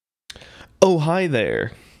Oh, hi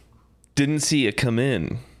there. Didn't see you come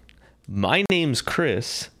in. My name's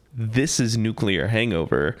Chris. This is Nuclear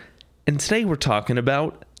Hangover. And today we're talking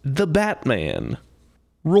about the Batman.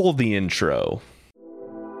 Roll the intro.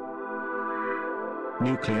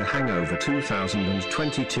 Nuclear Hangover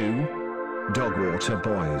 2022. Dogwater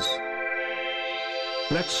Boys.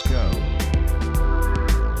 Let's go.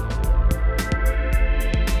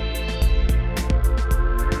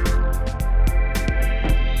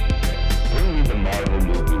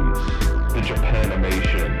 The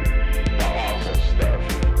Japanimation, the awful stuff.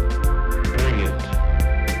 Bring it,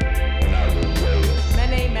 and I will weigh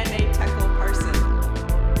it. Mene, Tekel person.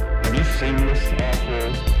 Have you seen this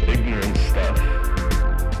awful, ignorant stuff?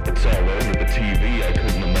 It's all over the TV. I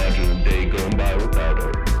couldn't imagine a day going by without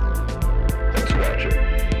it. Let's watch it.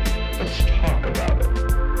 Let's talk about it.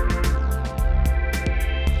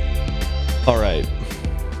 Alright,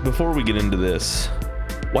 before we get into this,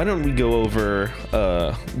 why don't we go over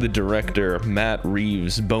the director Matt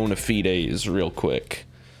Reeves' bona fides real quick.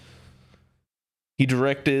 He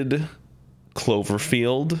directed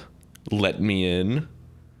Cloverfield, Let Me In,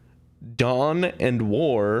 Dawn and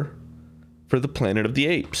War for the Planet of the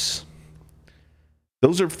Apes.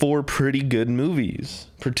 Those are 4 pretty good movies,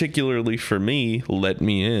 particularly for me, Let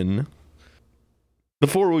Me In.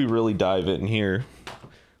 Before we really dive in here,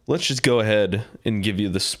 let's just go ahead and give you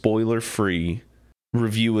the spoiler-free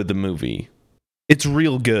review of the movie. It's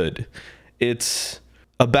real good. It's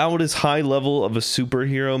about as high level of a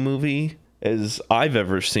superhero movie as I've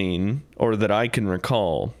ever seen or that I can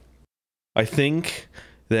recall. I think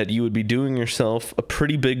that you would be doing yourself a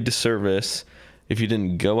pretty big disservice if you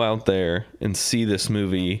didn't go out there and see this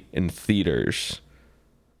movie in theaters.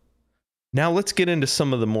 Now let's get into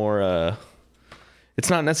some of the more it's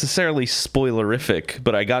not necessarily spoilerific,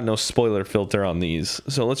 but I got no spoiler filter on these.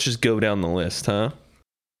 So let's just go down the list, huh?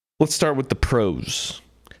 Let's start with the pros,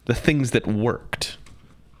 the things that worked.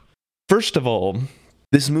 First of all,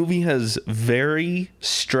 this movie has very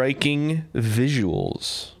striking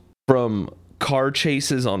visuals. From car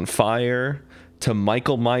chases on fire to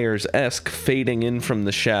Michael Myers-esque fading in from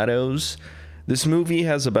the shadows. This movie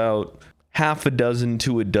has about half a dozen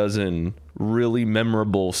to a dozen really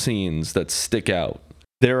memorable scenes that stick out.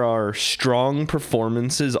 There are strong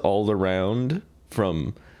performances all around,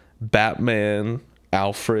 from Batman,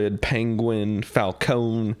 Alfred, Penguin,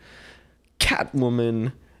 Falcone,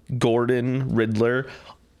 Catwoman, Gordon, Riddler.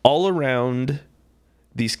 All around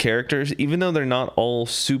these characters, even though they're not all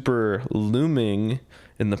super looming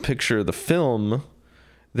in the picture of the film,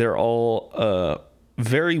 they're all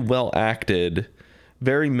very well acted,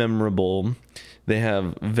 very memorable. They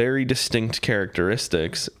have very distinct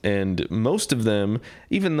characteristics, and most of them,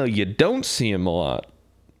 even though you don't see them a lot,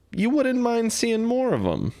 you wouldn't mind seeing more of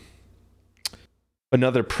them.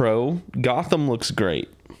 Another pro, Gotham looks great.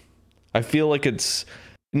 I feel like it's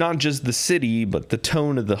not just the city, but the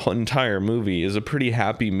tone of the entire movie is a pretty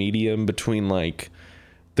happy medium between like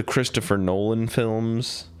the Christopher Nolan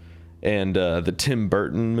films and the Tim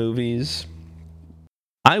Burton movies.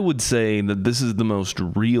 I would say that this is the most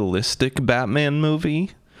realistic Batman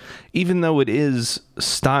movie, even though it is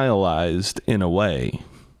stylized in a way.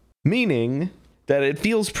 Meaning that it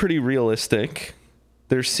feels pretty realistic.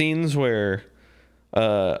 There's scenes where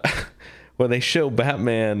they show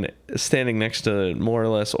Batman standing next to more or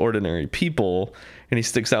less ordinary people, and he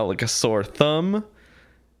sticks out like a sore thumb,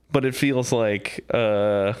 but it feels like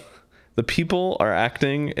the people are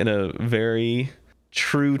acting in a very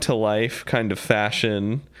true to life kind of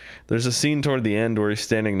fashion. There's a scene toward the end where he's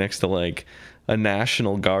standing next to like a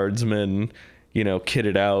National Guardsman,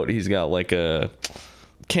 kitted out. He's got like a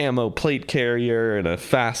camo plate carrier and a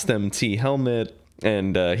Fast MT helmet.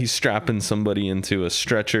 And he's strapping somebody into a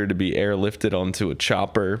stretcher to be airlifted onto a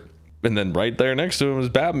chopper. And then right there next to him is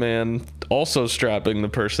Batman, also strapping the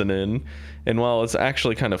person in. And while it's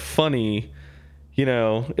actually kind of funny,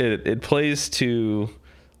 it plays to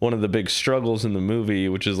one of the big struggles in the movie,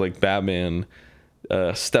 which is like Batman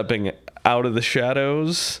stepping out of the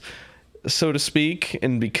shadows, so to speak,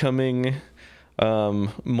 and becoming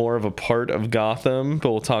more of a part of Gotham.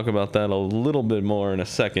 But we'll talk about that a little bit more in a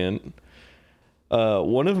second.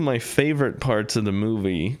 One of my favorite parts of the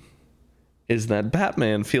movie is that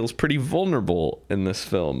Batman feels pretty vulnerable in this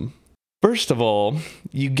film. First of all,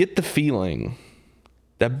 you get the feeling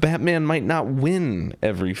that Batman might not win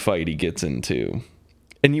every fight he gets into.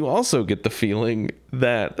 And you also get the feeling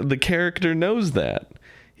that the character knows that.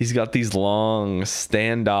 He's got these long,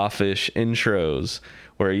 standoffish intros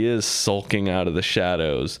where he is sulking out of the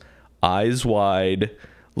shadows, eyes wide,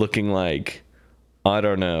 looking like, I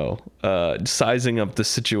don't know, sizing up the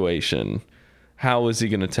situation, How is he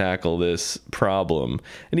going to tackle this problem?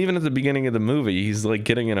 And even at the beginning of the movie, he's like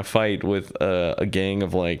getting in a fight with a gang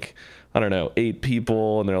of like, I don't know, 8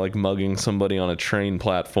 people, and they're like mugging somebody on a train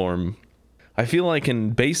platform. I feel like in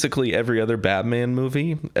basically every other Batman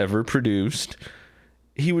movie ever produced,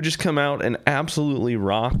 he would just come out and absolutely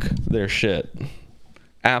rock their shit.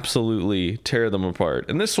 Absolutely tear them apart.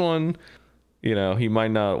 And this one, you know, he might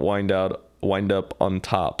not wind up on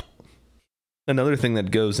top. Another thing that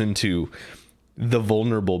goes into the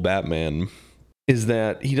vulnerable Batman is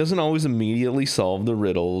that he doesn't always immediately solve the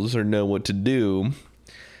riddles or know what to do.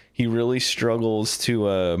 He really struggles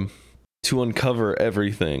to uncover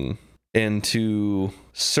everything and to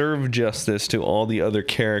serve justice to all the other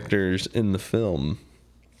characters in the film.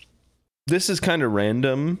 This is kind of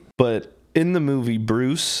random, but in the movie,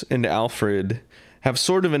 Bruce and Alfred have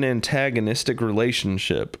sort of an antagonistic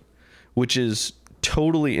relationship, which is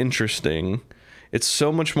totally interesting. It's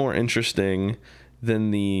so much more interesting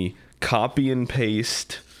than the copy and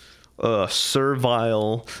paste,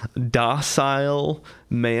 servile, docile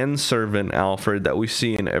manservant Alfred that we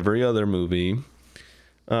see in every other movie.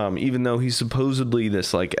 Even though he's supposedly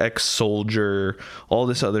this like ex-soldier, all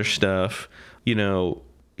this other stuff, you know,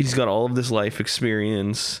 he's got all of this life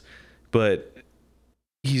experience, but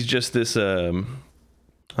he's just this, I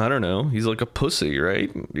don't know, he's like a pussy,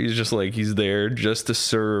 right? He's just like, he's there just to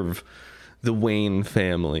serve the Wayne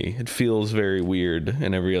family. It feels very weird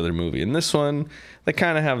in every other movie. In this one, they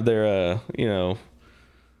kind of have their,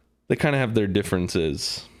 they kind of have their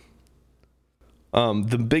differences.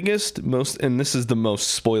 The biggest, and this is the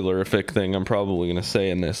most spoilerific thing I'm probably going to say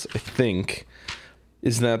in this, I think,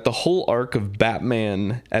 is that the whole arc of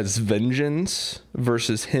Batman as vengeance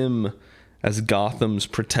versus him as Gotham's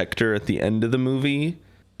protector at the end of the movie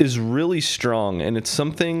is really strong. And it's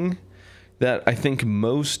something that I think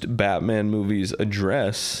most Batman movies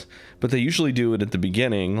address, but they usually do it at the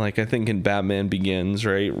beginning. Like I think in Batman Begins,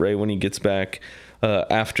 right when he gets back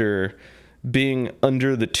after being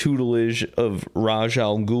under the tutelage of Ra's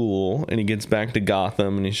al Ghul, and he gets back to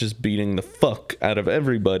Gotham and he's just beating the fuck out of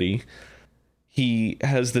everybody. He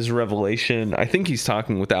has this revelation. I think he's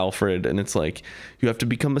talking with Alfred, and it's like, you have to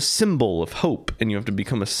become a symbol of hope and you have to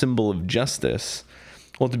become a symbol of justice.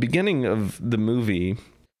 Well, at the beginning of the movie,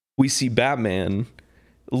 we see Batman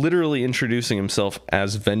literally introducing himself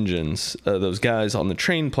as Vengeance. Those guys on the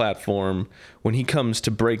train platform, when he comes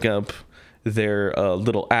to break up their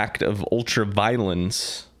little act of ultra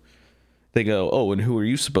violence, they go, "Oh, and who are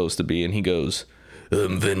you supposed to be?" And he goes,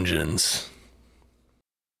 "Vengeance."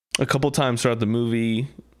 A couple times throughout the movie,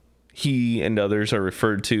 he and others are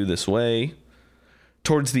referred to this way.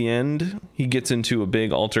 Towards the end, he gets into a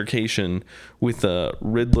big altercation with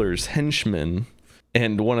Riddler's henchmen,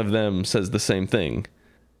 and one of them says the same thing.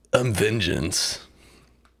 "I'm Vengeance."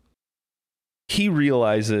 He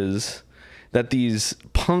realizes that these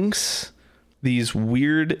punks, these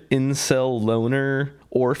weird incel loner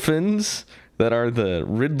orphans that are the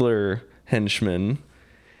Riddler henchmen,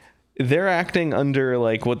 they're acting under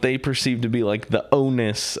like what they perceive to be like the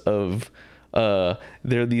onus of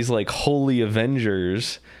they're these like holy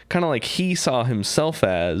avengers, kind of like he saw himself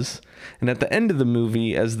as. And at the end of the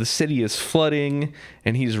movie, as the city is flooding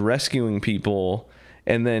and he's rescuing people,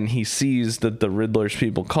 and then he sees that the Riddler's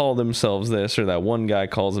people call themselves this, or that one guy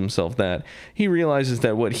calls himself that, he realizes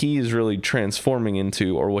that what he is really transforming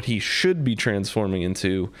into, or what he should be transforming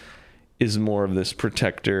into, is more of this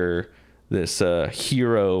protector, this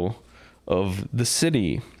hero of the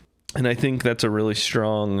city. And I think that's a really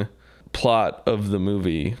strong plot of the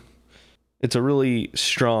movie. It's a really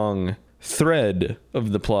strong thread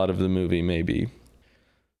of the plot of the movie, maybe.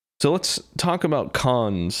 So let's talk about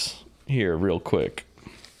cons here real quick.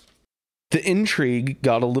 The intrigue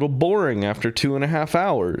got a little boring after 2.5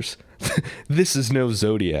 hours. This is no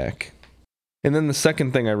Zodiac. And then the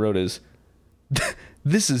second thing I wrote is,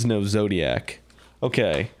 this is no Zodiac.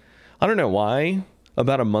 Okay, I don't know why.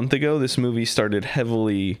 About a month ago, this movie started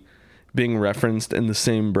heavily being referenced in the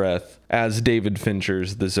same breath as David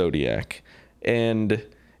Fincher's The Zodiac. And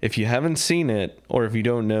if you haven't seen it, or if you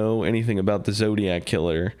don't know anything about the Zodiac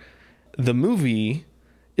Killer, the movie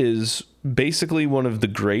is basically one of the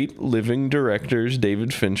great living directors,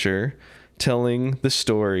 David Fincher, telling the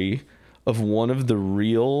story of one of the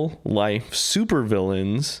real life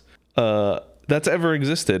supervillains that's ever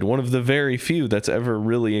existed. One of the very few that's ever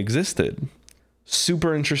really existed.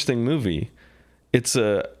 Super interesting movie. It's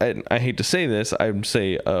I hate to say this, I would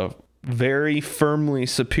say a very firmly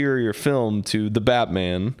superior film to The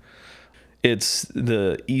Batman. It's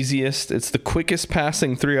the easiest, it's the quickest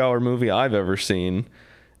passing 3-hour movie I've ever seen,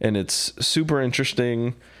 and it's super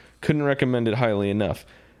interesting. Couldn't recommend it highly enough.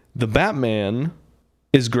 The Batman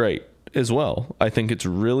is great as well. I think it's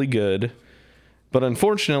really good. But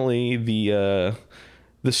unfortunately, the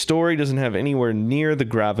story doesn't have anywhere near the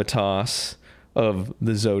gravitas of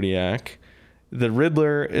the Zodiac. The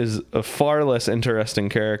Riddler is a far less interesting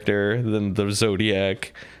character than the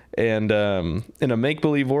Zodiac. And in a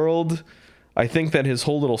make-believe world, I think that his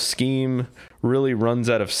whole little scheme really runs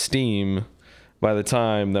out of steam by the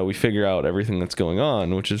time that we figure out everything that's going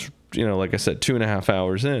on, which is, like I said, 2.5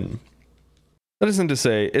 hours in. That isn't to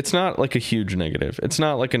say it's not like a huge negative. It's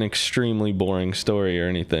not like an extremely boring story or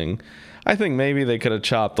anything. I think maybe they could have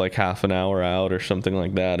chopped like half an hour out or something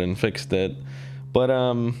like that and fixed it. But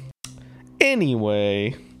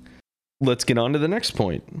anyway, let's get on to the next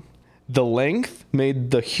point. The length made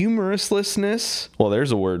the humorousness, well,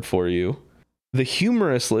 there's a word for you, the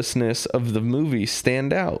humorousness of the movie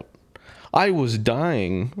stand out. I was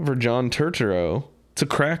dying for John Turturro to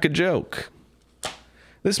crack a joke.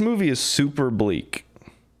 This movie is super bleak.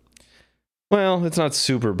 Well, it's not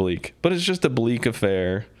super bleak, but it's just a bleak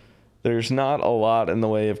affair. There's not a lot in the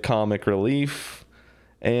way of comic relief,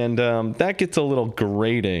 and that gets a little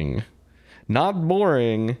grating. Not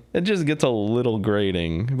boring, it just gets a little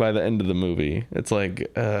grating by the end of the movie. It's like,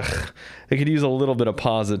 it could use a little bit of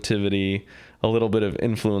positivity, a little bit of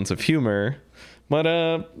influence of humor, but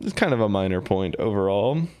it's kind of a minor point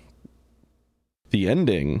overall. The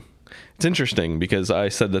ending. It's interesting because I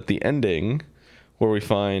said that the ending, where we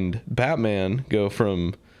find Batman go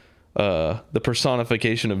from the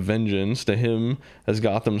personification of vengeance to him as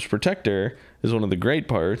Gotham's protector, is one of the great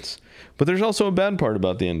parts. But there's also a bad part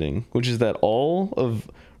about the ending, which is that all of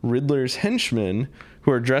Riddler's henchmen,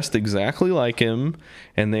 who are dressed exactly like him,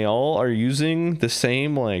 and they all are using the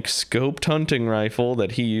same like scoped hunting rifle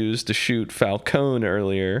that he used to shoot Falcone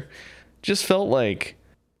earlier, just felt like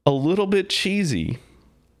a little bit cheesy.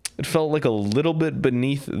 It felt like a little bit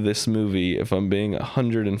beneath this movie, if I'm being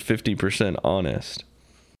 150% honest.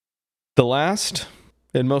 The last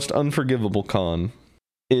and most unforgivable con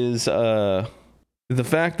is the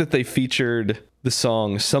fact that they featured the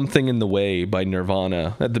song Something in the Way by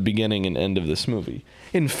Nirvana at the beginning and end of this movie.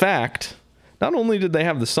 In fact, not only did they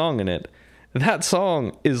have the song in it, that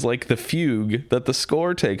song is like the fugue that the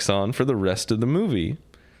score takes on for the rest of the movie.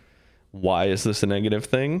 Why is this a negative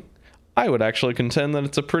thing? I would actually contend that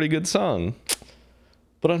it's a pretty good song.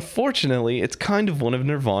 But unfortunately, it's kind of one of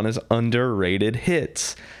Nirvana's underrated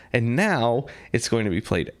hits. And now it's going to be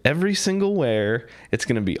played every single where. It's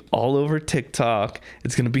going to be all over TikTok.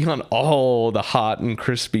 It's going to be on all the hot and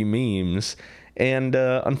crispy memes. And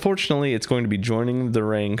unfortunately, it's going to be joining the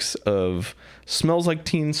ranks of Smells Like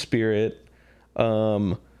Teen Spirit,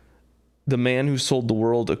 The Man Who Sold the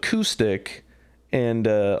World Acoustic, and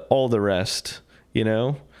all the rest,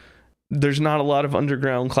 There's not a lot of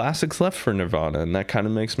underground classics left for Nirvana, and that kind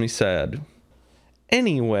of makes me sad.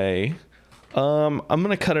 Anyway, I'm going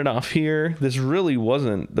to cut it off here. This really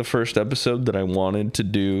wasn't the first episode that I wanted to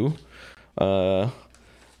do, but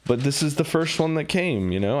this is the first one that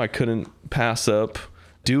came, I couldn't pass up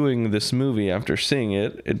doing this movie after seeing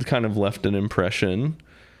it. It kind of left an impression,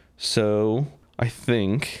 so I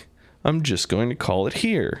think I'm just going to call it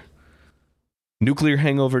here.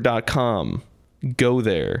 NuclearHangover.com. Go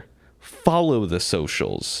there. Follow the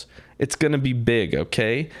socials. It's gonna be big,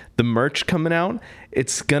 okay? The merch coming out,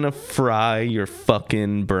 it's gonna fry your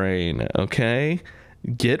fucking brain, okay?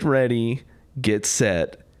 Get ready, get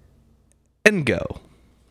set, and go.